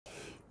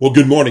Well,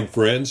 good morning,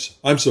 friends.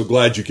 I'm so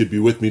glad you could be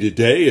with me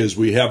today as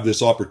we have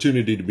this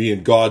opportunity to be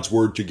in God's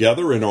Word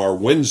together in our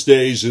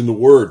Wednesdays in the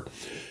Word.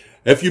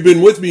 If you've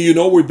been with me, you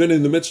know we've been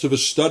in the midst of a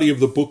study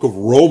of the book of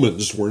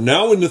Romans. We're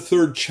now in the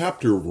 3rd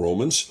chapter of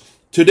Romans.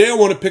 Today I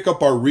want to pick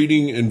up our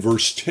reading in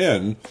verse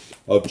 10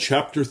 of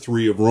chapter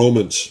 3 of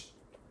Romans.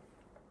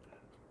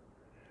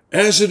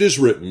 As it is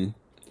written,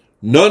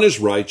 none is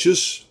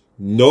righteous,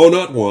 no,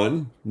 not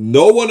one.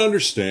 No one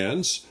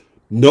understands.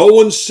 No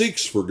one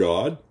seeks for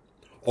God.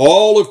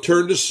 All have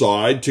turned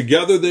aside.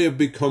 Together they have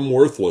become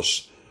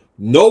worthless.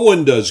 No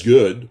one does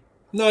good,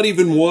 not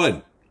even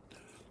one.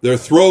 Their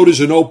throat is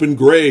an open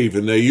grave,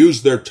 and they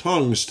use their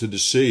tongues to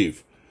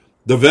deceive.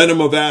 The venom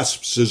of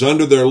asps is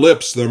under their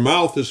lips. Their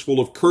mouth is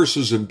full of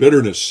curses and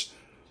bitterness.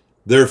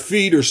 Their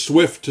feet are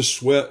swift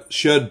to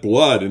shed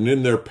blood, and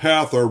in their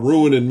path are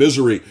ruin and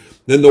misery.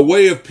 In the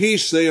way of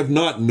peace they have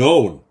not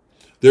known.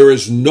 There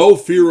is no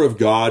fear of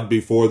God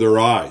before their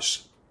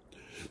eyes.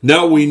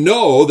 Now we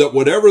know that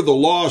whatever the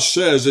law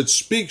says, it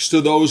speaks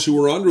to those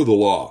who are under the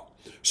law,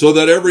 so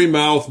that every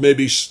mouth may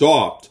be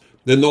stopped,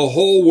 and the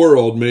whole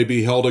world may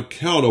be held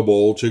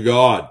accountable to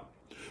God.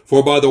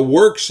 For by the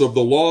works of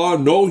the law,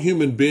 no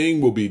human being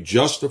will be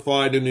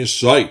justified in his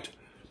sight,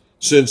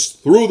 since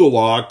through the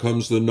law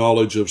comes the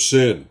knowledge of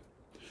sin.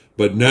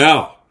 But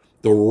now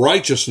the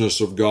righteousness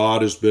of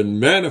God has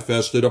been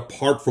manifested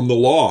apart from the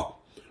law,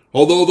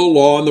 although the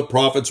law and the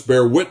prophets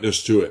bear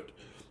witness to it.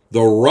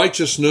 The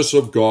righteousness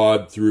of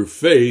God through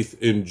faith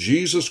in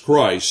Jesus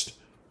Christ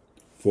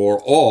for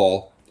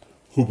all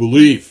who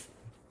believe.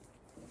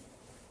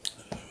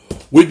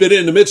 We've been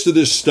in the midst of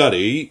this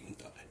study.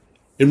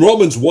 In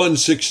Romans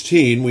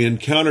 1:16, we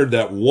encountered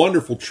that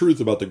wonderful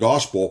truth about the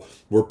gospel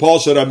where Paul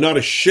said, I'm not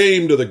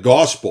ashamed of the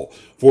gospel,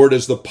 for it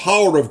is the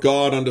power of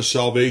God unto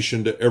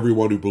salvation to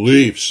everyone who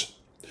believes.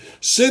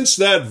 Since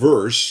that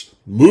verse,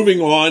 moving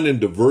on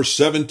into verse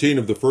 17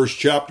 of the 1st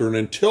chapter and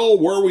until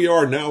where we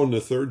are now in the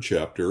 3rd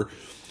chapter,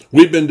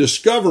 we've been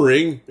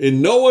discovering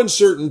in no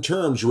uncertain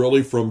terms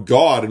really from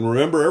God. And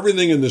remember,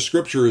 everything in the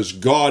scripture is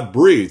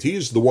God-breathed.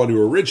 He's the one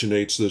who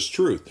originates this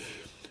truth.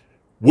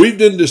 We've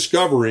been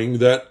discovering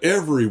that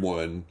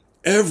everyone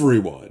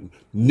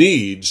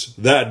needs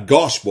that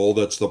gospel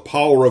that's the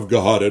power of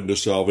God unto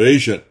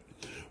salvation.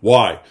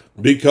 Why?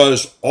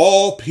 Because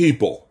all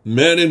people,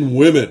 men and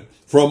women,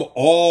 from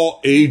all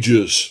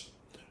ages,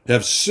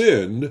 have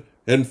sinned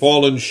and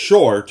fallen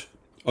short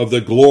of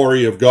the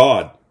glory of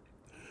God.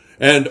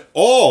 And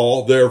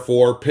all,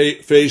 therefore,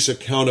 face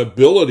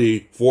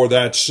accountability for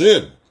that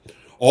sin.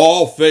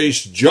 All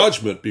face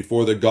judgment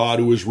before the God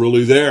who is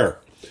really there.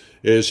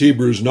 As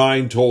Hebrews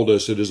 9 told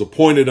us, it is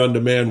appointed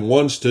unto man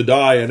once to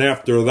die, and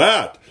after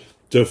that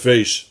to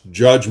face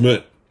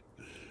judgment.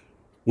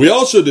 We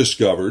also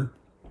discovered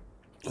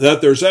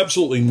that there's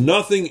absolutely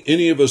nothing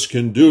any of us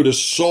can do to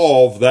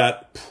solve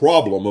that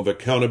problem of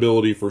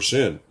accountability for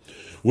sin.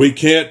 We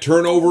can't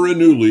turn over a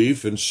new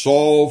leaf and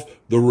solve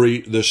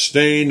the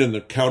stain and the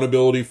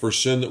accountability for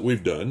sin that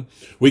we've done.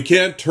 We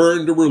can't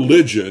turn to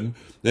religion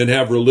and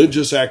have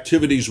religious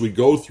activities we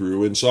go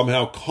through and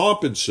somehow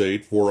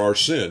compensate for our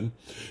sin.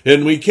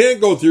 And we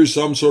can't go through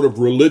some sort of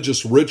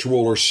religious ritual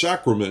or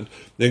sacrament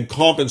and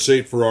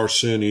compensate for our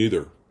sin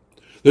either.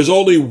 There's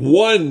only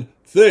one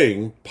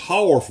thing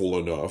powerful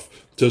enough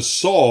to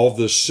solve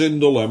the sin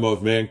dilemma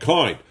of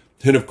mankind.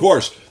 And of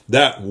course,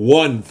 that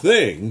one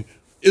thing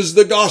is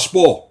the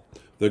gospel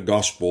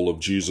of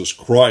Jesus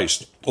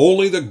Christ.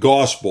 Only the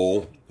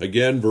gospel,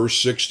 again, verse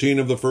 16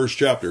 of the 1st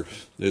chapter,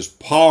 is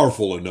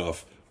powerful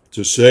enough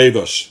to save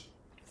us.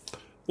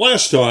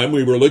 Last time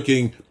we were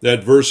looking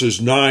at verses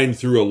 9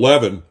 through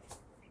 11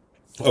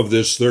 of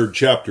this 3rd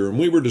chapter, and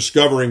we were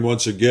discovering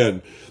once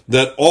again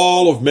that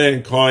all of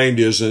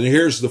mankind is, and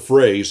here's the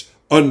phrase,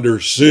 under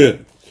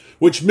sin,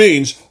 which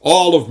means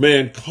all of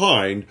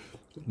mankind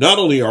not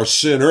only are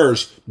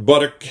sinners,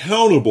 but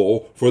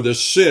accountable for the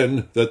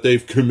sin that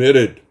they've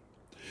committed.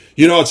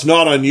 You know, it's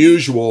not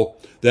unusual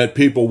that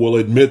people will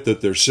admit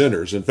that they're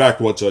sinners. In fact,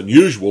 what's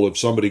unusual if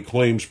somebody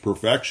claims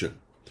perfection.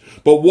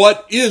 But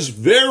what is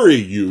very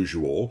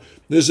usual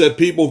is that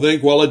people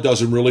think, well, it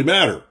doesn't really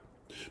matter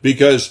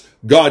because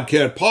God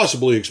can't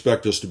possibly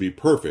expect us to be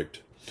perfect.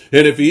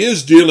 And if he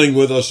is dealing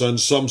with us on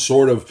some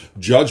sort of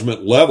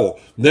judgment level,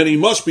 then he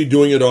must be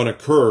doing it on a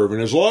curve.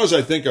 And as long as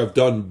I think I've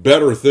done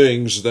better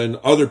things than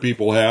other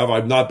people have,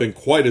 I've not been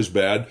quite as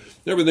bad,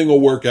 everything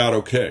will work out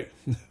okay.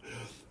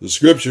 The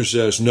scripture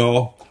says,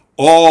 no,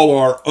 all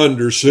are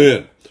under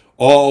sin.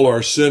 All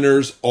are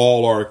sinners,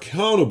 all are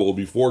accountable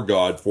before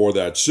God for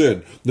that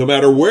sin, no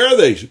matter where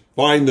they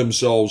find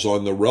themselves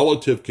on the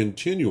relative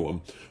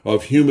continuum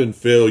of human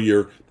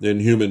failure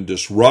and human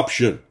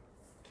disruption.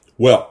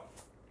 Well,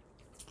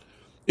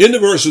 in the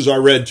verses I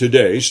read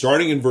today,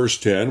 starting in verse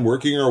 10,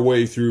 working our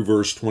way through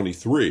verse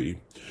 23,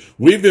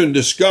 we've been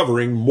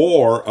discovering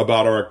more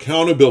about our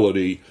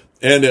accountability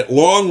and at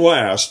long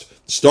last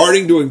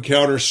starting to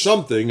encounter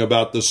something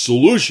about the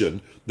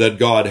solution that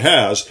God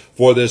has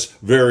for this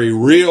very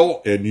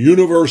real and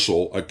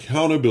universal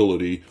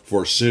accountability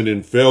for sin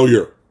and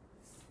failure.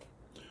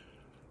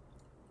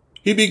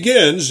 He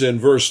begins in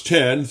verse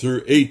 10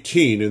 through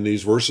 18 in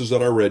these verses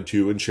that I read to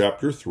you in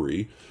chapter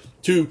 3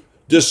 to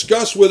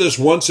discuss with us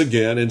once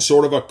again in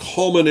sort of a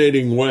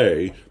culminating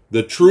way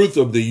the truth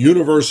of the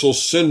universal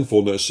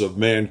sinfulness of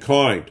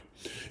mankind.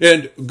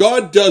 And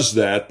God does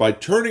that by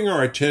turning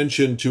our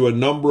attention to a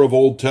number of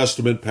Old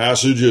Testament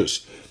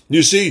passages.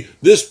 You see,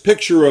 this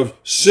picture of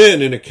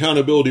sin and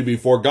accountability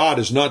before God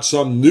is not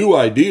some new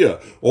idea,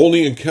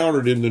 only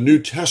encountered in the New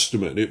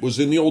Testament. It was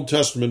in the Old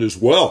Testament as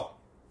well.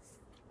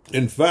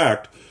 In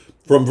fact,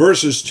 from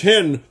verses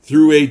 10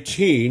 through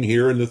 18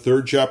 here in the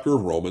 3rd chapter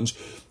of Romans,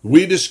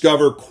 we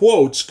discover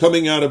quotes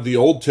coming out of the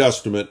Old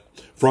Testament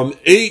from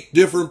 8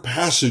 different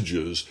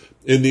passages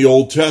in the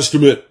Old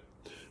Testament,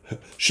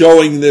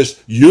 showing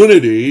this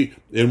unity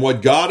in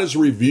what God has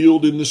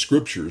revealed in the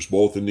Scriptures,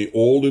 both in the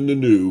Old and the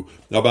New,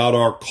 about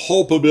our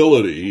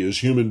culpability as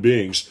human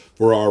beings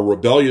for our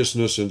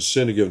rebelliousness and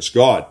sin against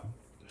God.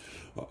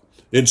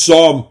 In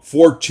Psalm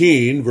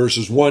 14,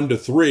 verses 1 to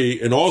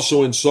 3, and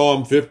also in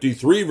Psalm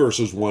 53,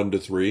 verses 1 to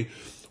 3,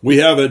 we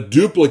have a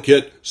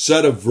duplicate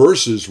set of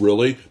verses,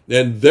 really,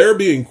 and they're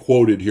being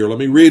quoted here. Let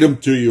me read them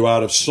to you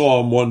out of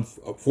Psalm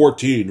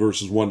 114,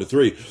 verses 1 to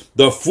 3.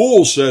 The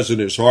fool says in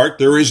his heart,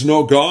 there is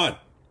no God.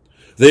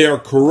 They are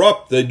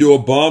corrupt, they do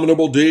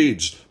abominable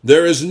deeds.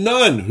 There is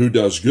none who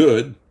does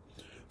good.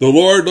 The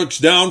Lord looks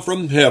down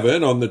from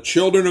heaven on the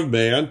children of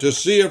man to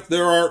see if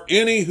there are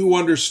any who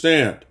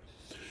understand,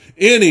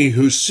 any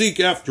who seek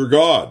after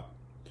God.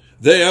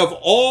 They have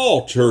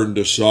all turned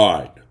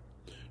aside.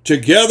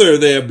 Together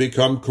they have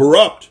become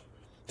corrupt.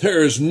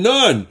 There is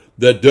none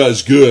that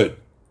does good,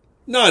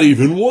 not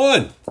even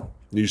one.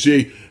 You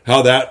see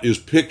how that is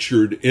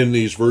pictured in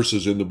these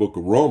verses in the book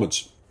of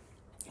Romans.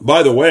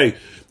 By the way,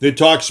 it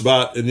talks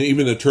about, and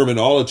even the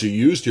terminology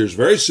used here is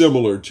very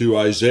similar to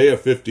Isaiah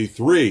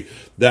 53,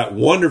 that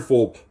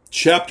wonderful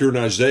chapter in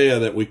Isaiah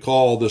that we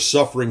call the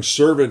suffering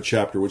servant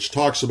chapter, which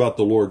talks about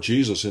the Lord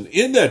Jesus. And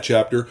in that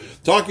chapter,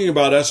 talking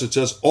about us, it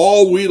says,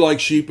 all we like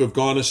sheep have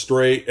gone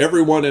astray.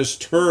 Everyone has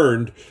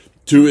turned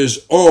to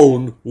his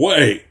own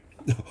way.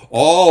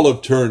 All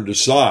have turned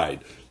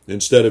aside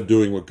instead of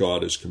doing what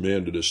God has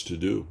commanded us to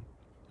do.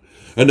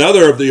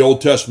 Another of the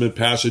Old Testament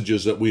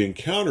passages that we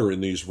encounter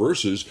in these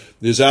verses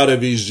is out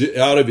of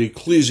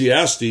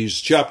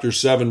Ecclesiastes chapter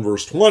 7,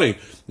 verse 20.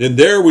 And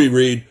there we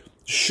read,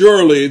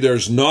 surely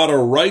there's not a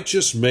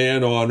righteous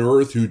man on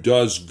earth who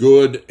does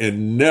good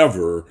and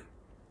never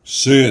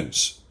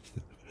sins.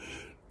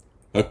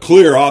 A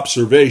clear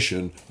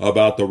observation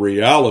about the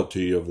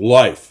reality of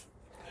life.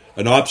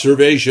 An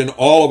observation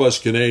all of us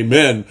can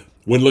amen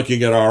when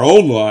looking at our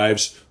own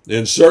lives,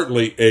 and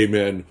certainly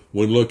amen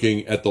when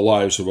looking at the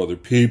lives of other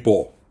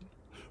people.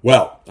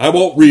 Well, I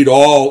won't read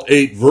all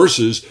 8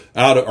 verses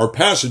or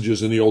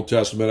passages in the Old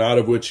Testament out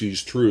of which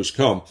these truths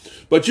come,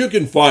 but you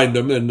can find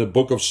them in the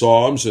book of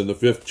Psalms, in the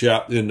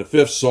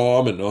 5th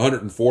Psalm, and the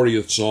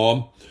 140th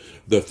Psalm,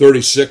 the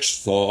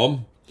 36th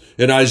Psalm,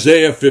 in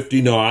Isaiah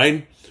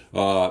 59,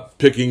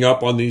 picking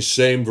up on these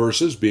same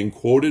verses being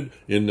quoted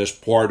in this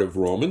part of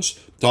Romans,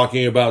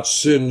 talking about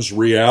sin's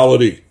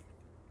reality.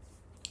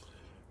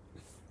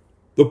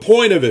 The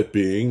point of it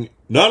being,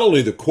 not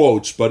only the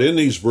quotes, but in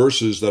these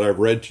verses that I've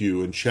read to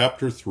you in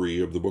chapter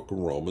 3 of the book of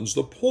Romans,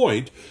 the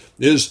point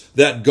is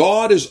that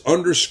God is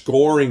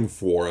underscoring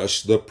for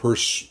us the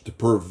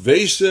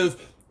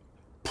pervasive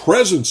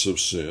presence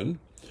of sin,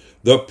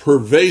 the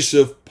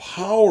pervasive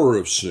power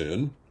of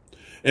sin,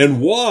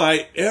 and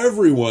why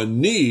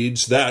everyone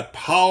needs that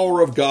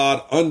power of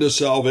God unto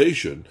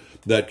salvation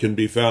that can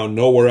be found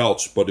nowhere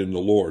else but in the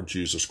Lord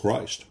Jesus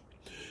Christ.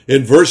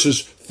 In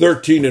verses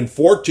 13 and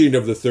 14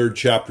 of the 3rd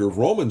chapter of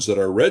Romans that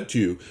I read to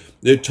you,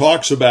 it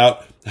talks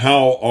about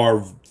how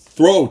our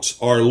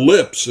throats, our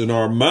lips, and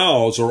our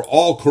mouths are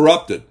all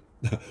corrupted.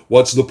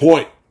 What's the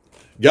point?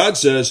 God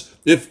says,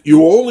 if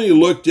you only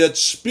looked at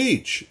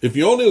speech, if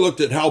you only looked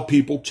at how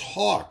people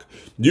talk,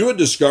 you would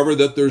discover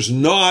that there's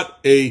not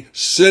a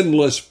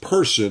sinless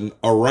person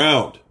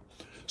around.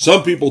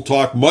 Some people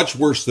talk much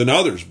worse than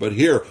others, but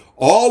here,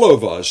 all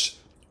of us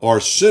are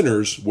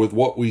sinners with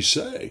what we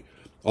say.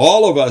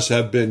 All of us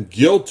have been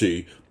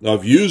guilty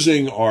of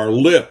using our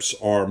lips,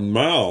 our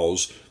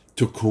mouths,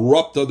 to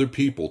corrupt other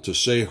people, to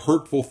say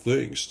hurtful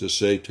things, to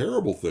say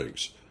terrible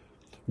things.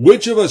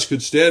 Which of us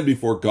could stand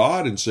before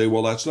God and say,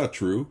 well, that's not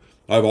true.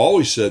 I've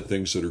always said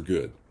things that are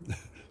good.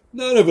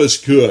 None of us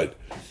could.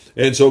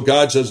 And so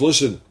God says,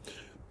 listen,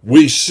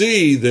 we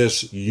see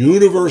this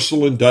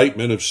universal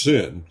indictment of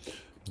sin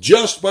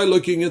just by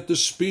looking at the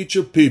speech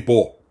of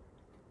people.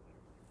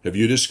 Have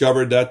you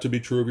discovered that to be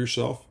true of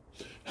yourself?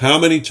 How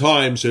many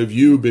times have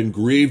you been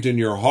grieved in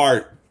your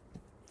heart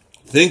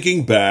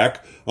thinking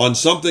back on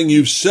something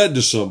you've said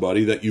to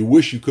somebody that you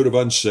wish you could have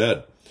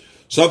unsaid?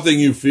 Something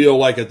you feel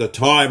like at the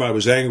time I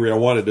was angry, I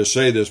wanted to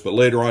say this, but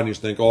later on you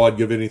think, oh, I'd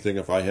give anything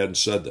if I hadn't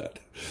said that.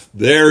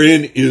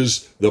 Therein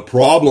is the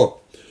problem.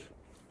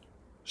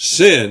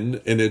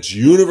 Sin, in its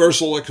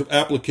universal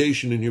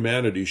application in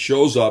humanity,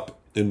 shows up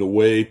in the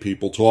way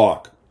people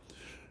talk.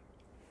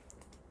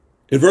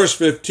 In verse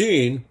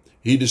 15,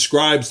 he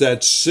describes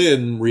that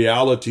sin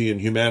reality in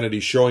humanity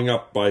showing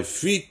up by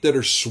feet that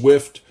are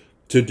swift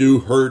to do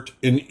hurt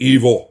and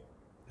evil.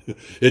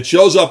 It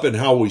shows up in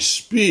how we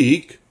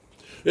speak.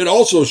 It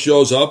also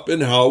shows up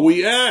in how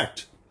we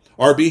act,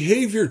 our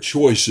behavior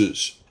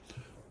choices.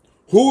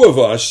 Who of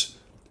us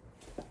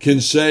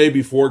can say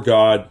before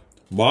God,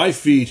 my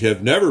feet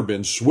have never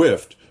been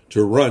swift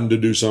to run to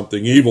do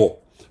something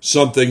evil,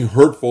 something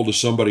hurtful to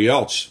somebody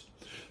else?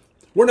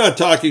 We're not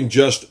talking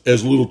just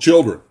as little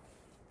children.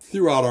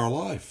 Throughout our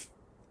life.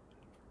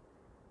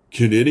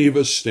 Can any of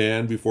us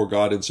stand before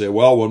God and say,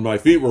 well, when my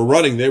feet were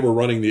running, they were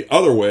running the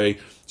other way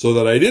so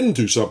that I didn't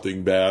do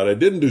something bad, I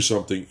didn't do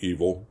something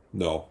evil?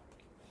 No.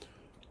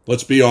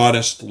 Let's be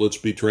honest, let's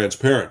be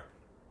transparent.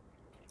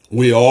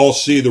 We all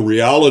see the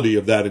reality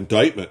of that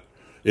indictment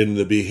in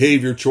the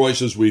behavior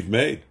choices we've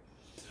made.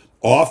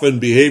 Often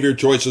behavior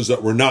choices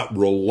that were not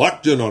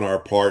reluctant on our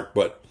part,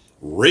 but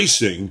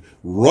racing,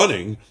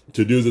 running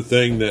to do the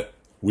thing that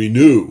we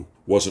knew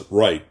wasn't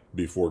right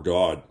before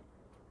God.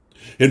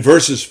 In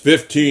verses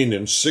 15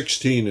 and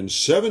 16 and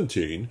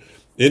 17,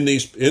 in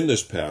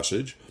this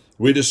passage,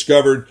 we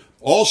discovered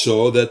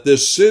also that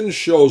this sin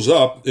shows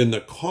up in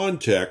the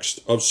context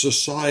of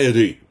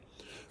society.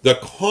 The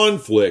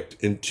conflict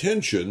and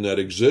tension that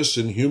exists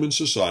in human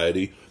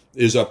society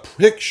is a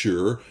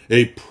picture,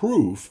 a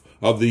proof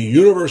of the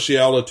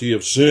universality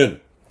of sin.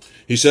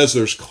 He says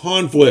there's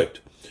conflict.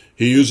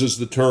 He uses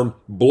the term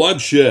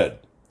bloodshed,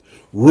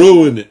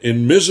 ruin,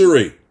 and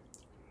misery.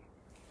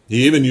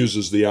 He even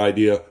uses the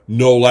idea,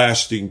 no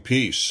lasting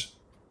peace.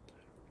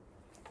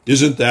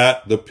 Isn't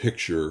that the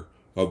picture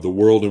of the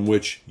world in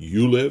which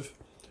you live?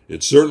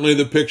 It's certainly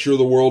the picture of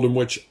the world in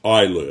which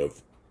I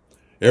live.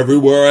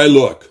 Everywhere I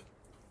look,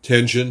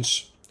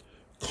 tensions,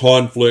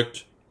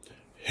 conflict,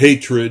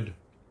 hatred,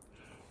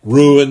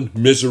 ruin,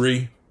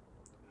 misery,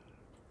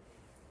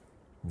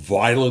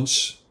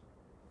 violence,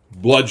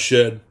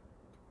 bloodshed,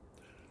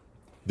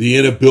 the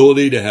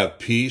inability to have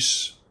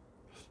peace,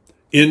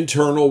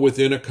 internal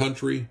within a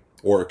country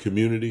or a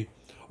community,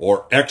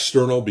 or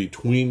external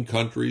between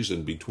countries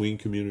and between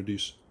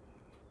communities.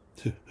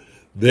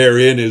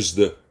 Therein is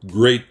the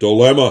great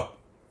dilemma.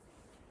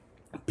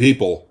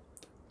 People,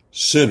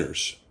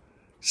 sinners,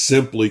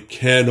 simply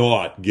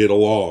cannot get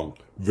along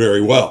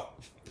very well.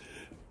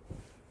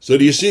 So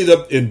do you see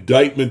the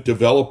indictment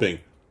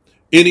developing?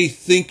 Any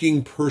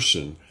thinking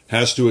person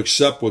has to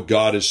accept what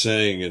God is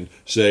saying and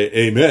say,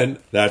 amen,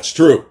 that's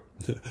true.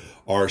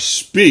 Our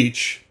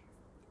speech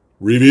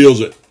reveals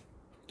it.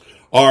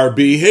 Our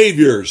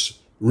behaviors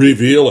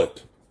reveal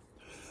it.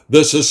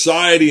 The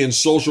society and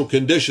social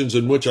conditions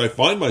in which I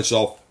find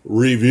myself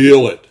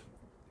reveal it.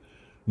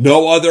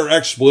 No other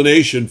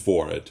explanation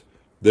for it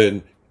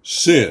than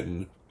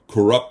sin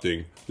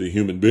corrupting the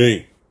human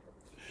being.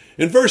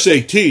 In verse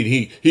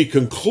 18, he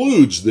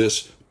concludes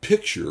this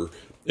picture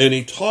and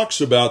he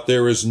talks about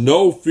there is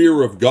no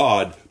fear of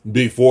God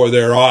before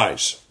their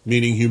eyes,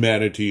 meaning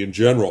humanity in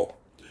general.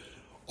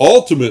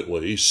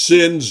 Ultimately,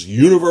 sin's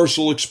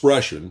universal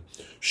expression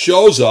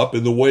shows up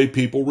in the way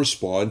people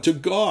respond to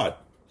God.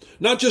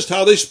 Not just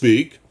how they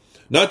speak,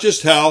 not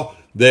just how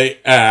they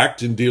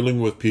act in dealing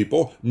with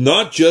people,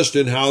 not just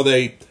in how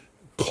they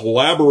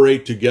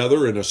collaborate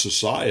together in a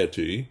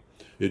society.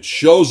 It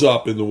shows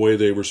up in the way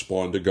they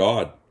respond to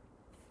God.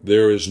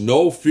 There is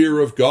no fear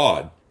of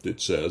God,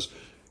 it says,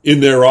 in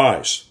their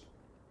eyes.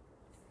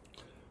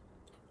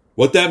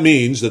 What that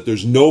means, that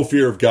there's no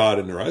fear of God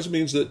in their eyes,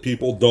 means that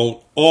people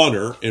don't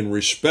honor and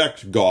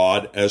respect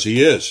God as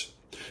he is.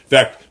 In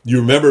fact, you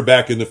remember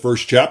back in the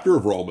first chapter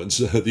of Romans,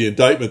 the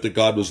indictment that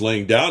God was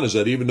laying down is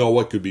that even though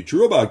what could be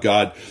true about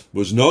God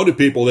was known to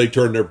people, they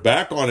turn their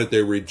back on it,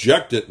 they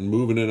reject it and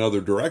move in another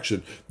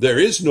direction. There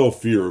is no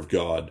fear of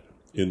God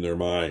in their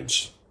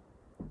minds.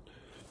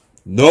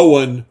 No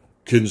one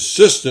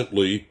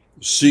consistently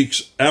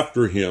seeks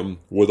after him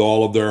with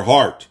all of their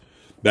heart.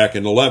 Back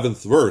in the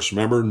 11th verse,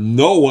 remember,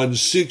 no one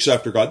seeks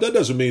after God. That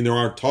doesn't mean there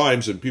aren't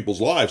times in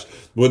people's lives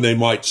when they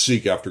might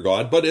seek after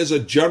God, but as a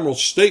general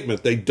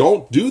statement, they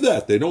don't do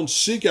that. They don't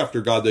seek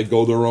after God. They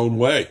go their own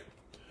way.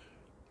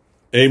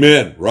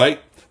 Amen, right?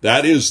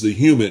 That is the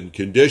human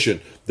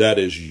condition. That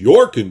is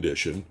your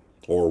condition,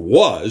 or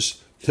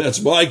was.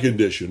 That's my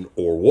condition,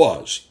 or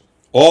was.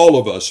 All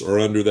of us are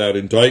under that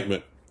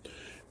indictment.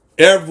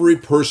 Every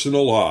person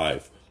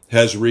alive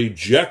has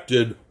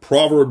rejected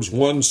Proverbs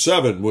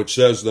 1:7, which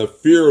says the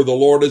fear of the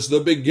Lord is the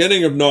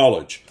beginning of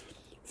knowledge.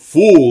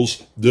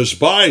 Fools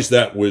despise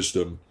that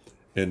wisdom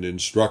and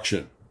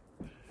instruction.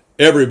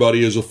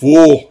 Everybody is a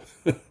fool.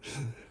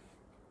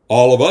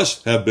 All of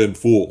us have been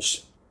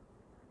fools.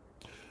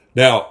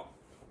 Now,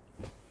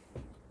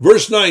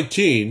 verse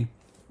 19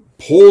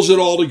 pulls it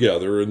all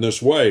together in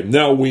this way.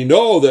 Now we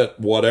know that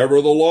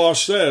whatever the law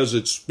says,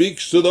 it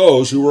speaks to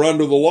those who are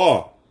under the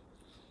law,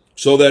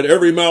 so that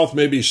every mouth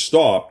may be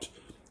stopped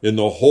in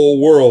the whole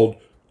world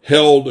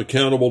held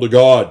accountable to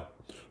God.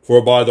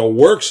 For by the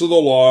works of the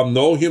law,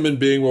 no human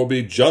being will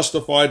be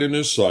justified in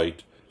his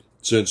sight,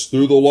 since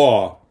through the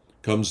law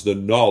comes the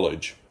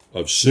knowledge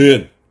of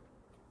sin.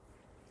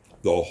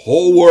 The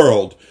whole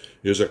world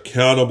is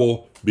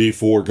accountable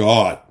before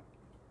God.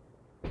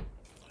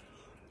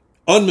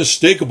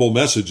 Unmistakable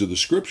message of the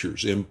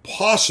Scriptures,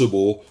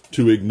 impossible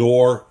to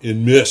ignore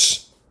and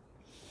miss.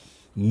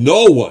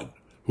 No one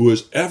who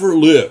has ever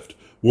lived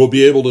will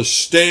be able to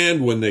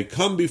stand when they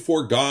come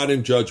before God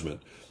in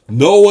judgment.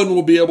 No one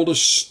will be able to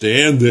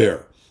stand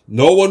there.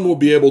 No one will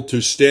be able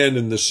to stand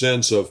in the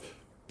sense of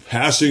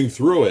passing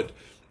through it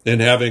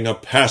and having a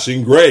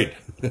passing grade.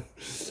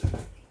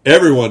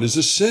 Everyone is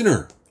a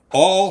sinner.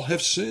 All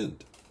have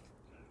sinned.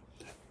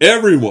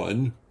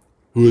 Everyone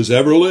who has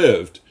ever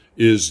lived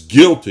is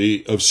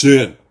guilty of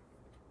sin.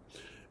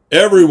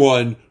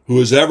 Everyone who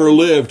has ever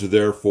lived,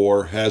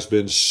 therefore, has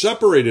been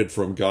separated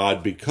from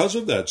God because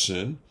of that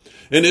sin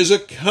and is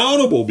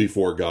accountable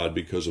before God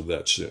because of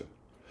that sin.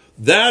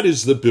 That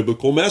is the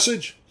biblical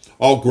message.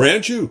 I'll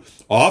grant you,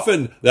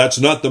 often that's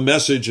not the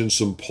message in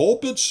some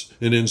pulpits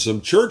and in some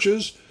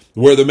churches,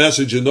 where the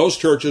message in those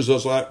churches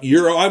is like,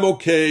 I'm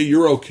okay,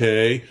 you're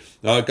okay.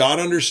 God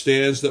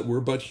understands that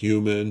we're but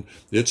human.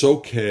 It's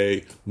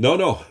okay.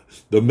 No.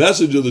 The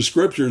message of the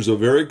Scripture is a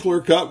very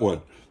clear-cut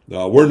one.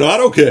 We're not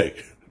okay.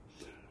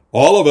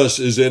 All of us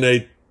is in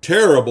a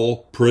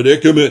terrible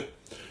predicament.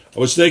 I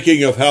was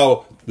thinking of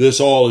how this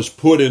all is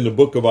put in the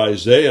book of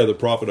Isaiah, the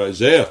prophet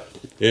Isaiah.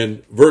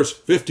 In verse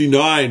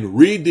 59,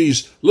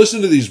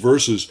 listen to these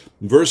verses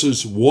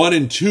 1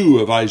 and 2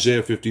 of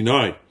Isaiah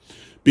 59.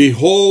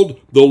 Behold,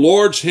 the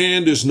Lord's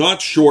hand is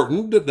not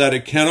shortened, that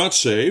it cannot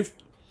save,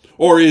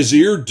 or his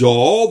ear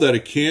dull, that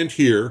it can't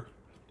hear,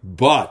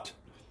 but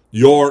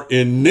your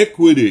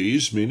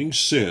iniquities, meaning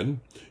sin,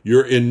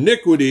 your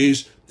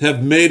iniquities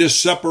have made a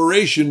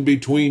separation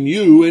between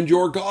you and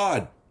your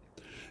God,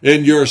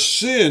 and your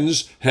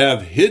sins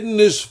have hidden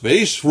his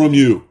face from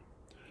you,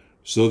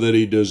 so that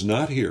he does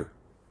not hear.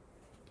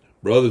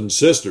 Brothers and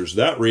sisters,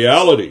 that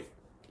reality,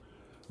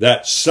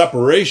 that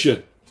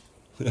separation,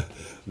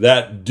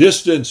 that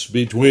distance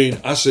between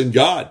us and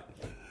God,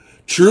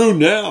 true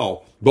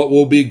now, but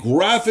will be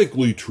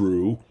graphically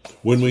true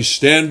when we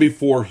stand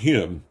before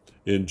him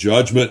in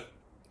judgment.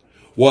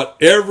 What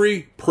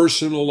every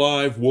person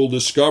alive will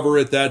discover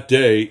at that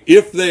day,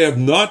 if they have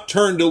not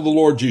turned to the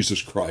Lord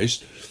Jesus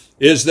Christ,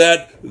 is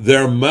that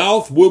their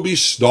mouth will be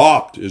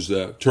stopped, is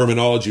the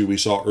terminology we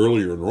saw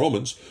earlier in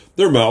Romans.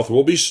 Their mouth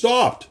will be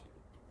stopped.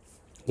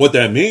 What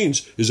that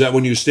means is that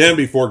when you stand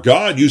before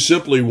God, you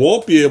simply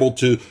won't be able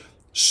to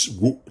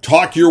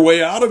talk your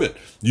way out of it.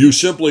 You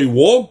simply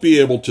won't be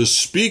able to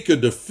speak a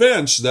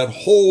defense that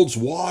holds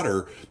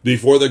water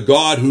before the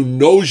God who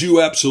knows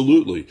you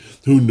absolutely,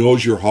 who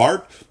knows your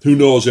heart, who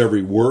knows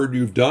every word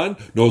you've done,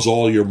 knows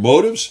all your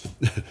motives.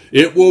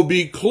 It will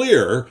be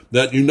clear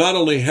that you not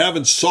only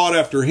haven't sought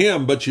after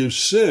him, but you've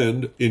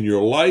sinned in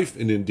your life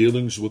and in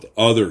dealings with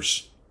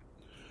others.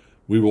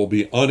 We will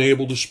be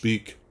unable to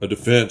speak a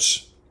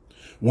defense.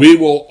 We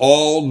will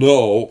all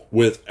know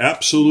with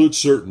absolute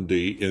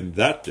certainty in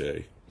that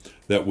day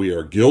that we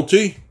are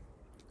guilty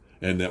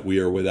and that we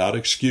are without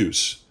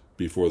excuse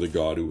before the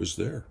God who is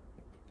there.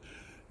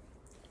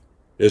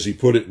 As he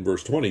put it in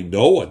verse 20,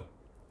 no one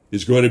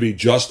is going to be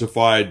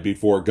justified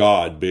before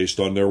God based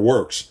on their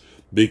works,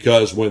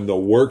 because when the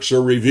works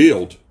are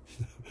revealed,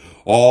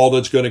 all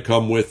that's going to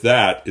come with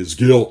that is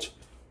guilt,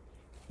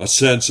 a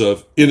sense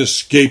of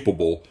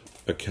inescapable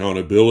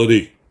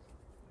accountability.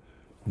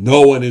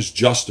 No one is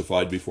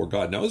justified before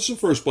God. Now, this is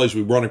the first place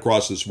we run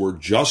across this word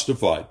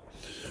justified.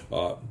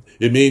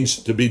 It means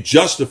to be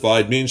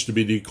justified, means to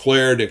be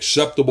declared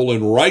acceptable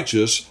and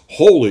righteous,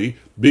 holy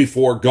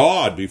before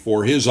God,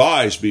 before his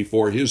eyes,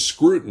 before his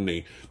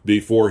scrutiny,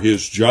 before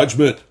his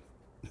judgment.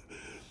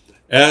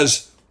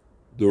 As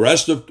the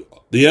rest of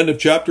the end of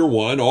chapter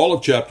 1, all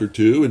of chapter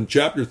 2, and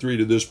chapter 3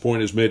 to this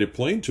point has made it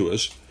plain to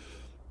us,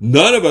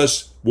 none of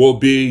us will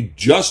be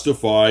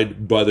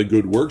justified by the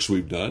good works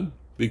we've done,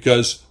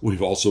 because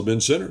we've also been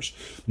sinners.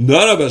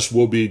 None of us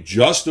will be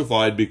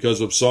justified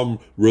because of some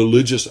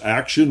religious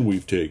action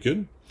we've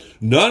taken.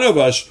 None of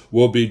us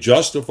will be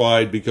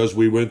justified because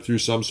we went through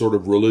some sort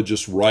of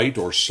religious rite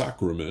or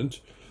sacrament.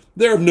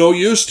 They're of no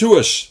use to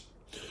us.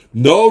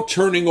 No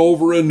turning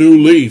over a new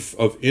leaf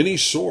of any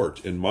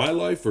sort in my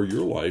life or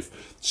your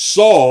life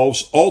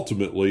solves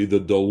ultimately the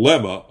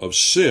dilemma of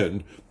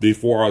sin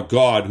before a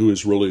God who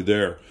is really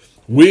there.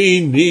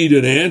 We need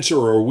an answer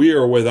or we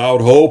are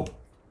without hope.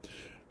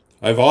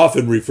 I've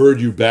often referred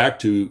you back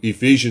to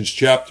Ephesians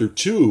chapter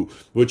 2,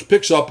 which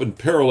picks up in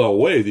parallel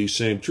way these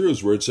same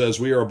truths, where it says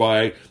we are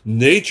by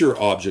nature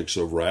objects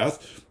of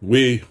wrath.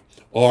 We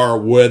are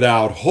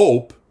without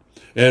hope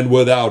and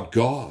without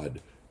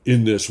God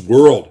in this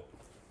world,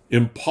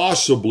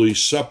 impossibly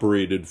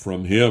separated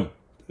from him.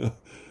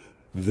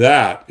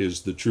 That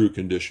is the true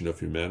condition of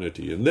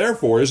humanity. And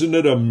therefore, isn't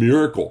it a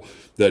miracle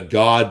that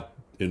God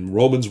in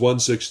Romans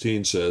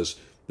 1:16 says,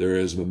 there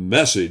is a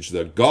message,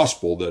 the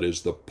gospel, that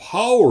is the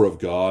power of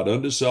God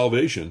unto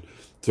salvation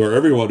for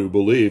everyone who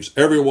believes,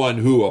 everyone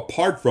who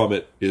apart from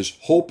it is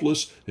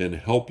hopeless and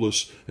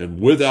helpless and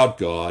without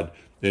God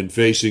and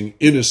facing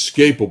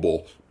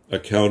inescapable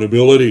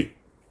accountability.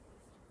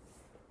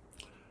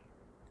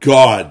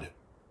 God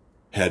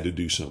had to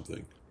do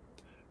something.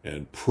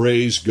 And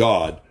praise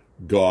God,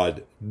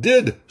 God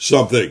did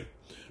something.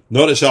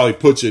 Notice how he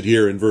puts it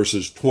here in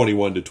verses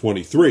 21 to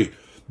 23.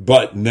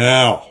 But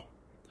now,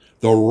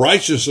 the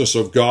righteousness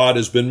of God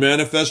has been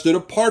manifested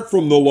apart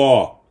from the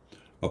law,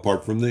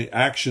 apart from the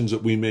actions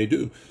that we may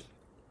do.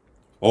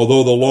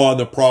 Although the law and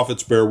the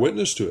prophets bear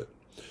witness to it.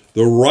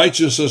 The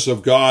righteousness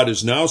of God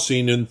is now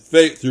seen in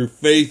faith, through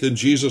faith in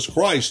Jesus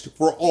Christ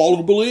for all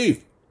who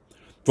believe.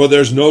 For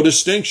there's no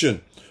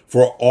distinction,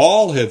 for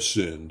all have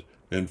sinned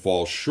and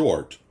fall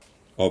short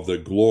of the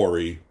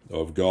glory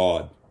of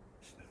God.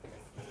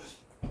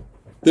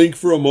 Think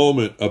for a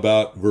moment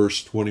about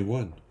verse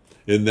 21.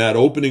 In that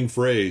opening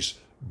phrase,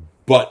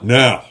 but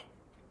now.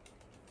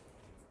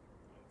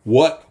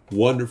 What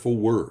wonderful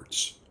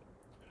words.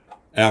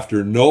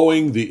 After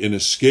knowing the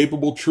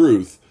inescapable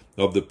truth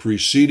of the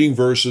preceding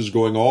verses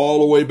going all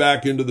the way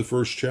back into the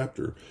first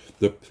chapter,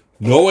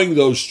 knowing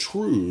those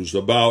truths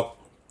about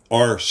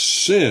our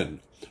sin,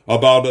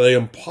 about the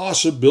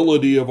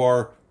impossibility of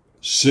our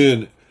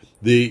sin,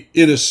 the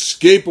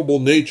inescapable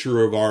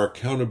nature of our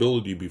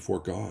accountability before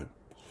God,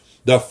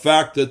 the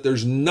fact that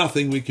there's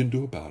nothing we can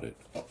do about it.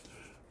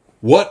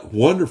 What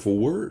wonderful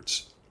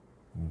words.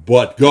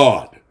 But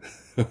God.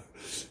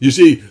 You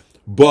see,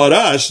 but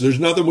us, there's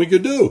nothing we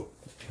could do.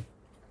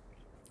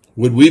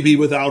 Would we be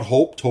without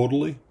hope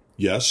totally?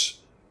 Yes,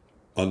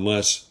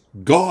 unless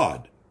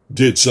God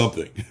did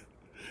something.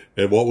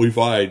 And what we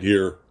find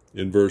here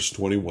in verse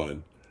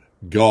 21,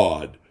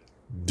 God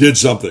did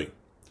something.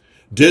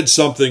 Did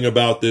something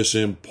about this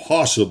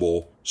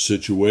impossible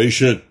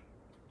situation.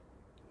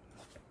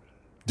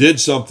 Did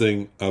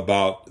something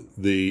about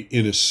the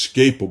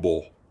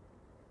inescapable,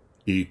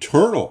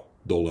 eternal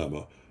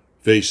dilemma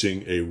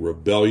facing a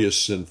rebellious,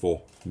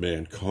 sinful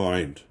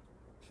mankind.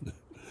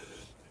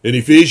 In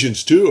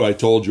Ephesians 2, I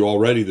told you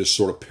already this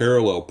sort of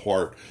parallel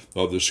part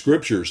of the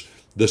scriptures.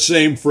 The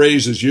same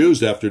phrase is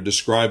used after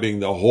describing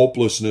the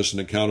hopelessness and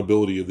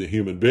accountability of the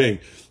human being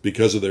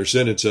because of their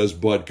sin. It says,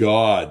 but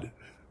God.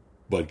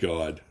 But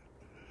God.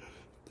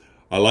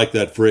 I like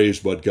that phrase,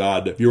 but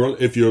God. If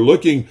you're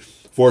looking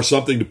for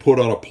something to put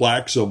on a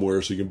plaque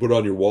somewhere so you can put it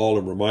on your wall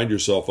and remind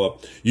yourself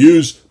of,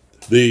 use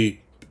the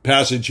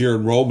passage here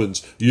in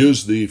Romans,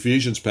 use the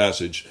Ephesians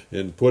passage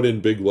and put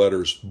in big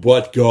letters,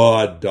 but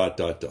God, ...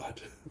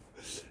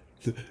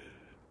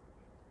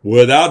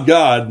 Without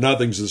God,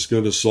 nothing's just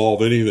going to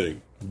solve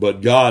anything.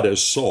 But God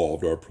has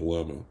solved our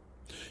dilemma.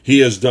 He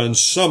has done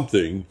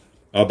something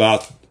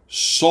about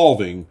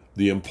solving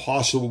the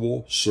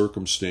impossible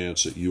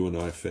circumstance that you and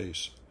I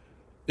face.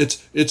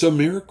 It's a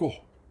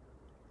miracle.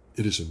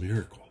 It is a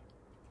miracle.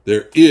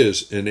 There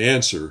is an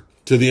answer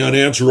to the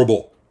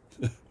unanswerable.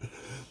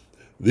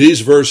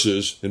 These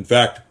verses, in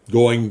fact,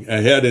 going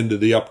ahead into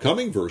the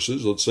upcoming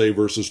verses, let's say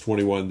verses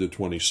 21 to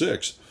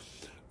 26,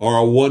 are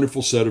a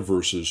wonderful set of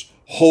verses.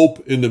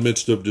 Hope in the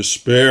midst of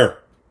despair.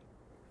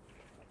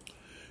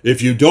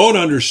 If you don't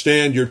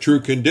understand your true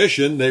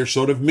condition, they're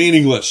sort of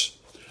meaningless.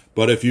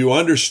 But if you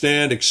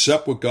understand,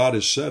 accept what God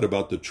has said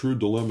about the true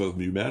dilemma of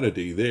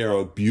humanity, they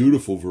are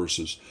beautiful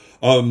verses,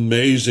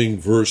 amazing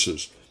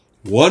verses,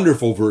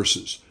 wonderful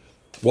verses.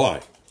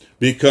 Why?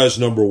 Because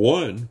number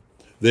one,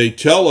 they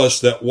tell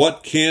us that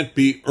what can't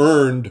be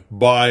earned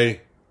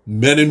by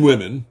men and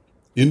women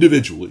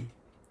individually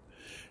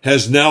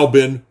has now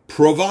been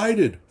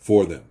provided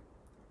for them.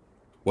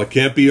 What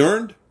can't be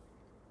earned?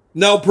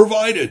 Now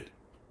provided.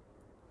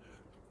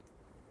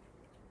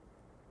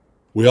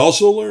 We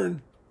also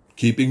learn,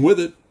 keeping with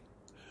it,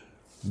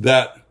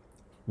 that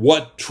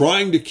what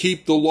trying to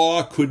keep the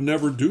law could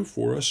never do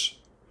for us,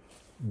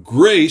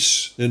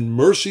 grace and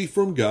mercy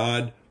from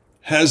God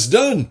has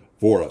done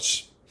for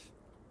us.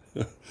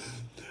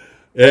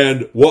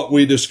 And what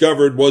we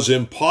discovered was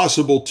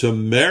impossible to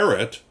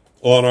merit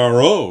on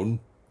our own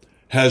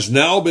has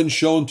now been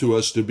shown to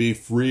us to be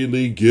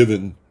freely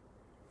given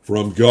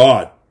from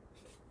God.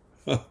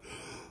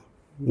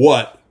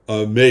 What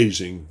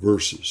amazing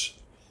verses.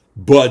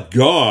 But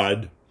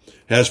God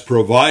has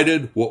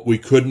provided what we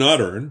could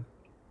not earn,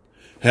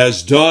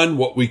 has done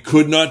what we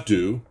could not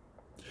do,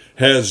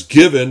 has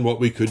given what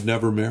we could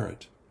never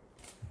merit.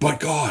 But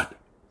God.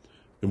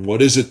 And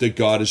what is it that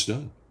God has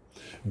done?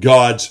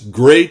 God's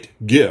great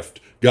gift,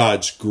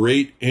 God's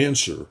great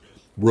answer,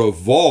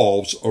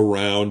 revolves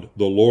around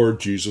the Lord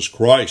Jesus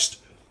Christ.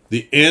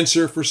 The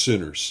answer for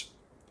sinners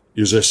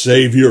is a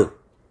Savior.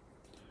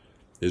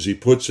 As he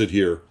puts it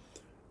here,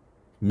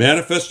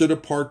 manifested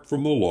apart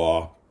from the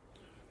law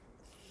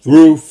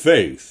through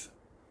faith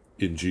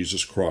in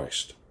Jesus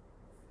Christ.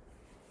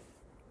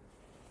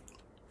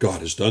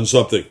 God has done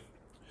something.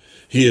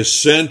 He has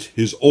sent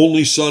his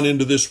only Son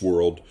into this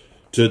world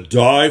to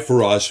die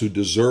for us who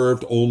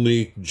deserved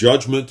only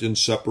judgment and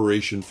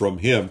separation from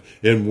him,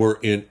 and were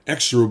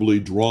inexorably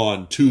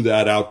drawn to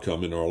that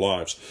outcome in our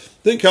lives.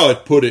 Think how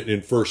it put it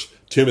in 1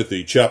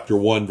 Timothy chapter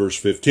 1, verse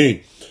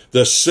 15.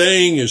 The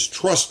saying is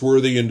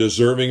trustworthy and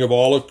deserving of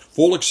all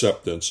full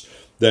acceptance,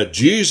 that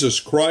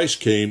Jesus Christ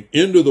came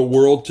into the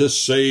world to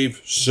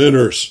save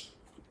sinners,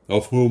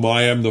 of whom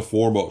I am the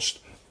foremost.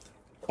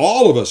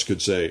 all of us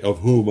could say, of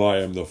whom I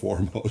am the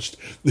foremost.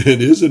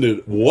 And isn't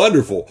it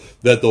wonderful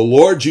that the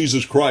Lord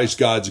Jesus Christ,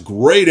 God's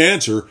great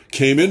answer,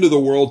 came into the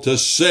world to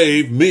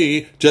save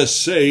me, to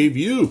save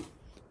you,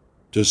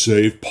 to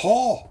save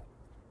Paul.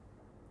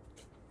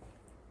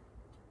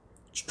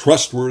 It's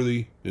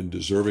trustworthy and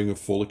deserving of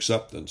full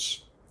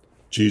acceptance.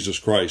 Jesus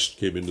Christ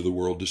came into the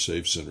world to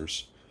save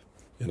sinners,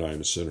 and I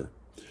am a sinner.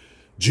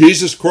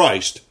 Jesus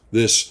Christ,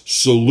 this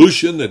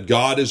solution that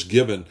God has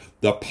given,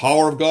 the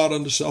power of God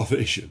unto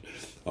salvation.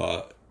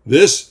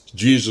 This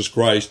Jesus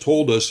Christ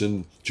told us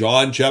in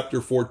John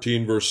chapter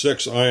 14, verse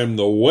 6, I am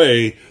the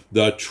way,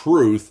 the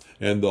truth,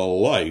 and the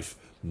life.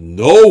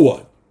 No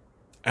one,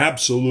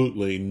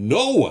 absolutely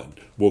no one,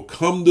 will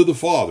come to the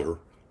Father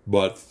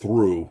but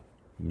through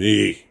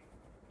me.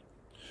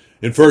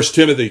 In 1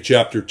 Timothy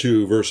chapter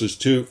 2, verses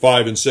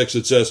 5 and 6,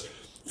 it says,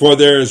 for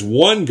there is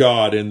one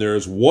God, and there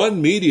is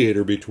one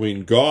mediator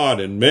between God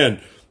and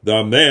men,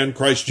 the man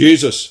Christ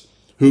Jesus,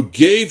 who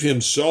gave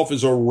himself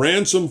as a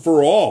ransom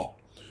for all,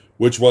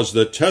 which was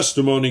the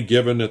testimony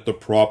given at the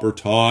proper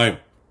time.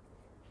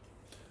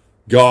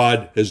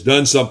 God has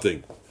done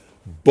something,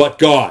 but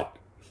God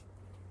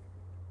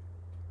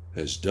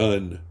has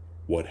done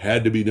what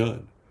had to be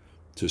done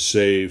to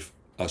save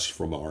us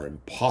from our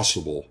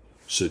impossible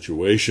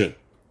situation.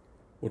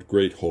 What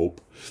great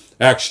hope.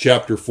 Acts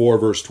chapter 4,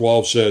 verse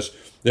 12 says,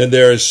 and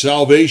there is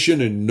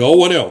salvation in no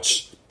one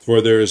else,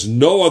 for there is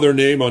no other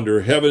name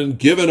under heaven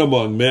given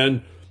among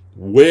men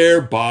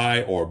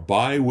whereby or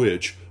by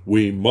which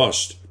we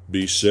must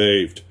be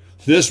saved.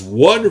 This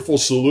wonderful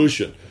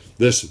solution,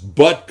 this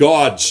but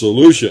God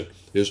solution,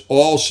 is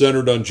all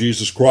centered on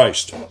Jesus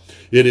Christ.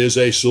 It is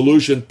a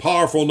solution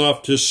powerful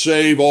enough to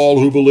save all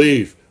who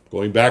believe.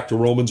 Going back to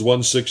Romans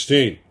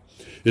 1:16.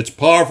 It's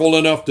powerful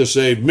enough to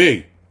save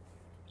me.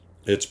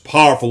 It's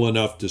powerful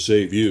enough to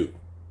save you.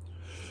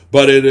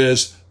 But it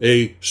is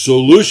a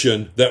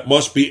solution that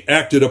must be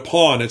acted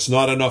upon. It's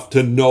not enough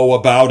to know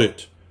about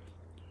it.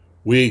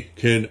 We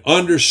can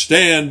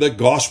understand the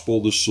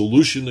gospel, the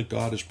solution that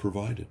God has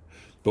provided,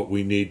 but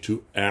we need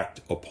to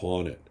act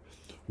upon it.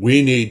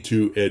 We need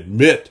to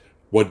admit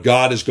what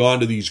God has gone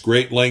to these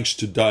great lengths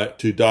to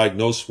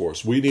diagnose for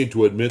us. We need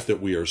to admit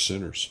that we are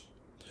sinners.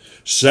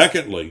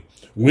 Secondly,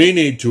 we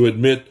need to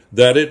admit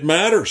that it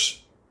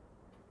matters.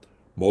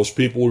 Most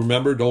people,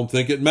 remember, don't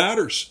think it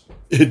matters.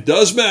 It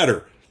does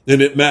matter,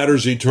 and it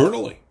matters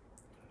eternally.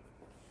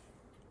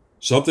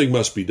 Something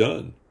must be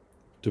done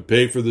to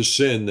pay for the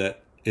sin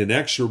that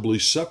inexorably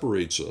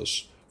separates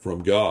us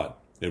from God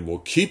and will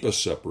keep us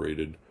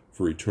separated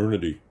for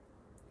eternity.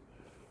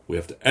 We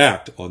have to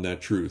act on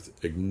that truth,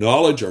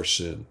 acknowledge our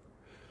sin,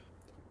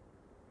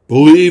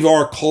 believe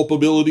our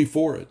culpability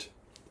for it,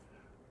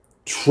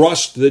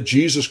 trust that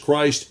Jesus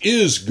Christ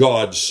is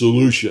God's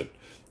solution,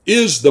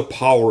 is the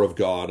power of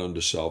God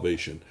unto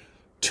salvation.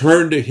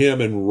 Turn to him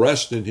and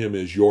rest in him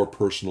as your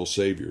personal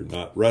Savior,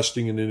 not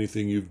resting in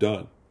anything you've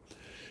done.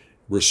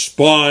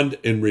 Respond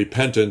in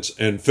repentance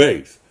and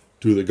faith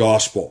to the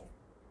gospel.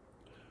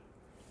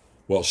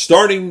 Well,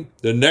 starting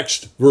the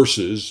next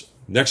verses,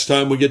 next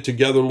time we get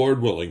together,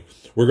 Lord willing,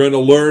 we're going to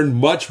learn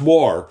much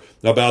more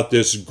about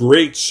this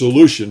great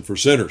solution for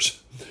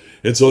sinners.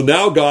 And so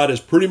now God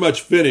has pretty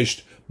much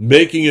finished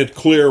making it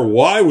clear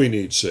why we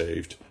need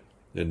saved.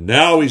 And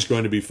now he's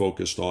going to be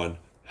focused on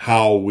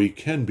how we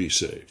can be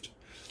saved.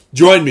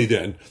 Join me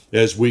then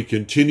as we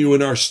continue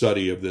in our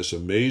study of this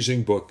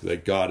amazing book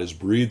that God has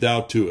breathed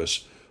out to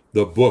us,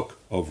 the book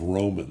of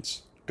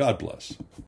Romans. God bless.